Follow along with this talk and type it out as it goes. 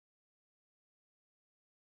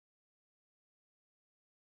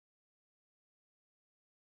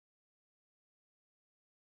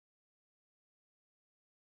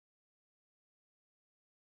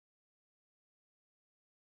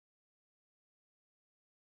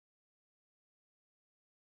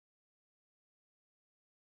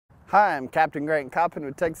Hi, I'm Captain Grant Coppin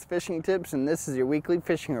with Texas Fishing Tips, and this is your weekly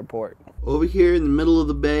fishing report. Over here in the middle of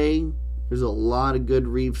the bay, there's a lot of good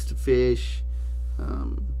reefs to fish.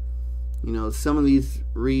 Some of these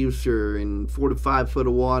reefs are in 4 to 5 foot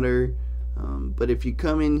of water, but if you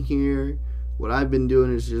come in here, what I've been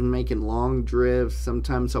doing is just making long drifts.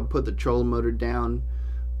 Sometimes I'll put the trolling motor down,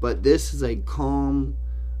 but this is a calm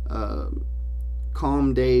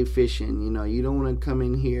day fishing. You don't want to come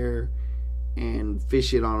in here and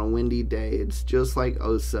fish it on a windy day. It's just like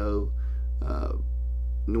Oso.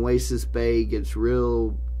 Nueces Bay gets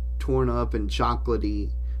real torn up and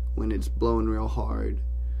chocolatey when it's blowing real hard.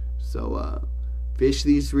 So fish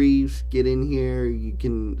these reefs, get in here. You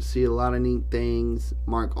can see a lot of neat things.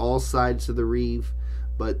 Mark all sides of the reef,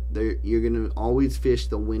 but you're going to always fish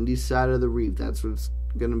the windy side of the reef. That's what's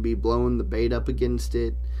going to be blowing the bait up against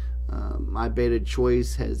it. My bait of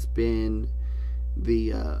choice has been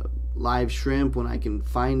the live shrimp when I can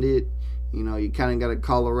find it. You kind of got to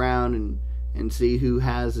call around and see who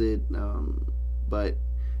has it. But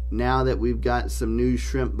now that we've got some new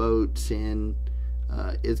shrimp boats in,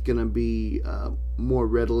 it's going to be more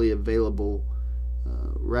readily available.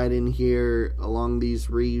 Right in here along these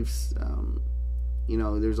reefs,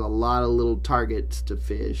 there's a lot of little targets to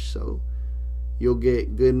fish, so you'll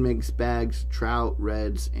get good mixed bags, trout,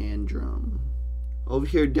 reds, and drum. Over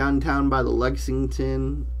here downtown by the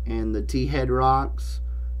Lexington and the T-head rocks,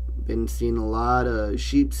 been seeing a lot of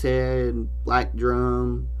sheep's head, black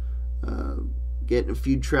drum, getting a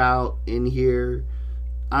few trout in here.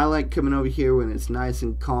 I like coming over here when it's nice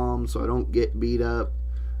and calm so I don't get beat up.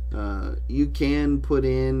 You can put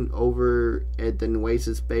in over at the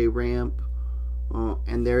Nueces Bay ramp,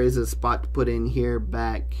 and there is a spot to put in here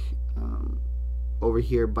back over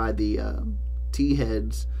here by the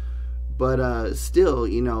T-heads. But still,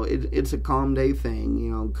 it's a calm day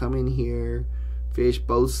thing. Come in here, fish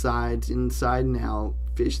both sides, inside and out,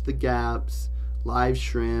 fish the gaps, live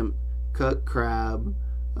shrimp, cut crab,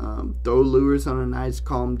 throw lures on a nice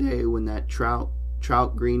calm day when that trout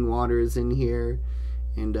green water is in here,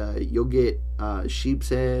 and you'll get sheep's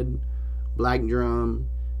head, black drum,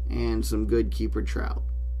 and some good keeper trout.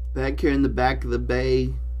 Back here in the back of the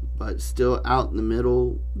bay, but still out in the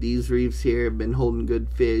middle, these reefs here have been holding good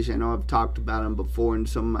fish. I know I've talked about them before in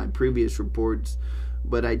some of my previous reports,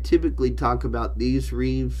 but I typically talk about these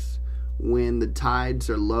reefs when the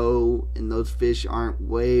tides are low and those fish aren't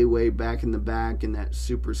way back in the back in that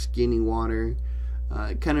super skinny water.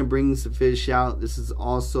 It kind of brings the fish out. This is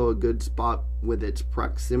also a good spot with its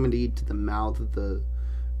proximity to the mouth of the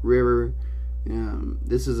river.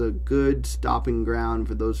 This is a good stopping ground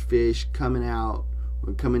for those fish coming out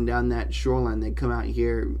or coming down that shoreline. They come out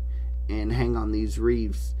here and hang on these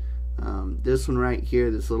reefs. This one right here,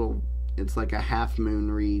 it's like a half moon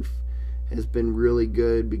reef, has been really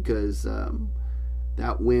good because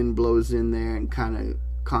that wind blows in there and kind of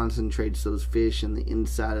concentrates those fish in the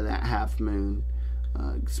inside of that half moon,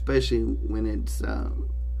 especially when it's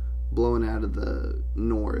blowing out of the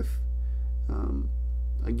north.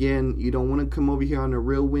 Again, you don't want to come over here on a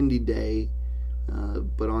real windy day,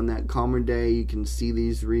 but on that calmer day you can see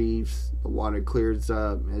these reefs. The water clears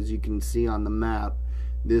up. As you can see on the map,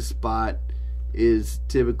 this spot is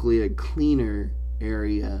typically a cleaner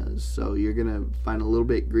area, so you're gonna find a little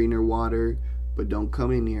bit greener water, but don't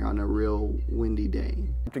come in here on a real windy day.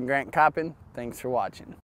 Captain Grant Coppin, thanks for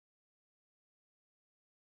watching.